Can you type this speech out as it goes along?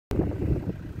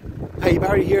Hi,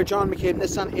 Barry here, John McCabe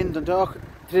Nissan in Dundalk.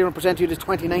 Today we'll present to you this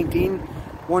 2019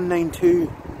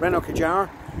 192 Renault Kadjar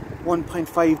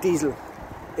 1.5 diesel.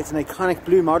 It's an iconic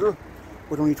blue model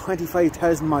with only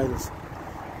 25,000 miles.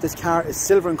 This car is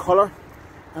silver in colour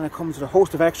and it comes with a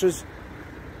host of extras.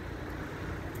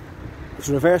 It's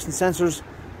reversing sensors,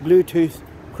 Bluetooth,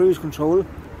 cruise control,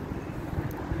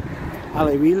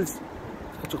 alloy wheels.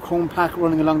 It's got your chrome pack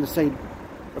running along the side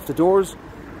of the doors.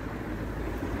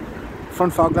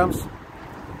 Front fog lamps.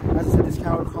 As I said, this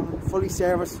car will come fully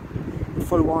serviced with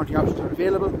full warranty options are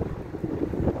available.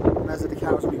 And as I said, the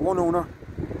car is only one owner,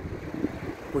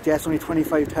 but yes, only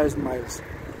 25,000 miles.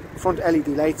 Front LED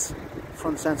lights,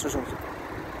 front sensors also.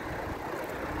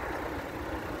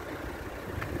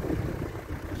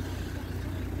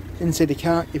 Inside the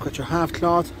car you've got your half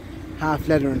cloth, half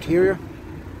leather interior.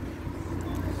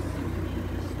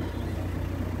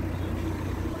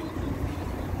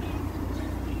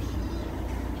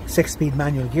 Six-speed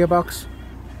manual gearbox,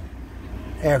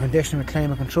 air conditioning with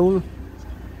climate control.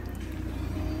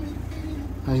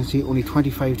 As you can see, only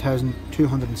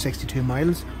 25,262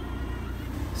 miles.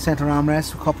 Centre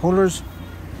armrest with cup holders,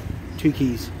 2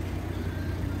 keys.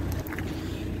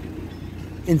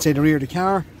 Inside the rear of the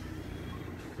car,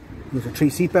 you've got 3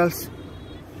 seat belts,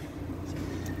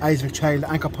 eyes of a child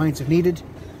anchor points if needed,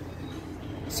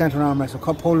 centre armrest with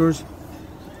cup holders,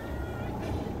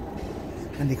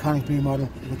 and the iconic blue model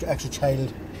with extra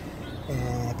child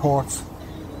ports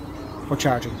for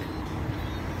charging.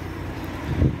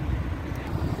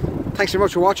 Thanks very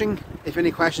much for watching. If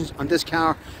any questions on this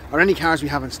car or any cars we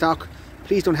have in stock,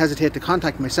 please don't hesitate to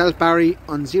contact myself, Barry,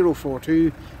 on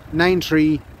 042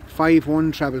 93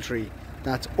 51 333.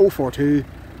 That's 042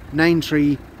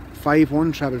 93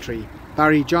 51 333.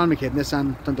 Barry, John McCabe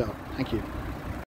Nissan, Dundalk. Thank you.